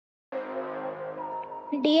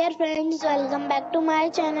Dear friends, welcome back to my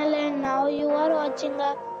channel and now you are watching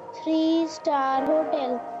a 3-star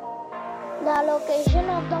hotel. The location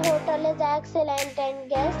of the hotel is excellent and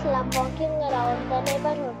guests love walking around the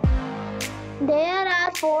neighborhood. There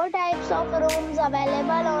are 4 types of rooms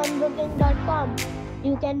available on booking.com.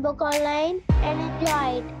 You can book online and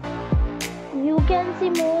enjoy it. You can see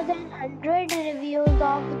more than 100 reviews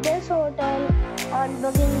of this hotel on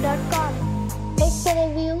booking.com. Its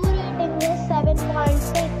review rating is 7.6,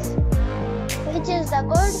 which is the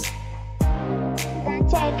good. The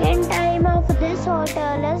check-in time of this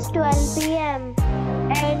hotel is 12 p.m.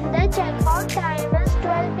 and the check-out time is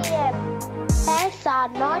 12 p.m. Pets are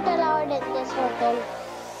not allowed in this hotel.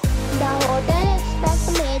 The hotel expects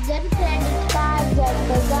major credit cards and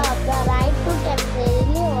reserves the right to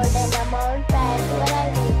temporarily hold an amount prior to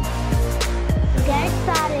arrival. Guests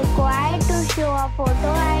are required to show a photo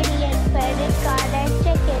ID and credit card at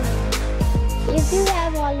check-in. If you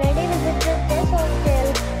have already visited this hotel,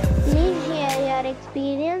 please share your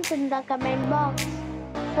experience in the comment box.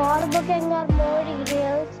 For booking or more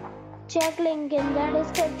details, check link in the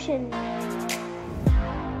description.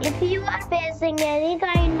 If you are facing any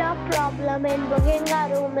kind of problem in booking a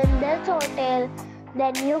room in this hotel,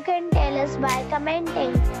 then you can tell us by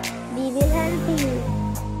commenting. We will help you.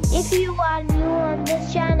 If you are new on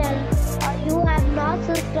this channel or you have not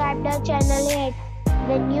subscribed our channel yet,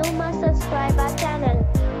 then you must subscribe our channel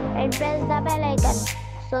and press the bell icon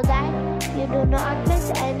so that you do not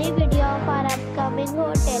miss any video of our upcoming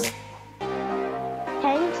hotel.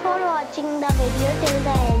 Thanks for watching the video till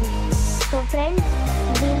the end. So friends,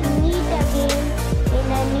 we'll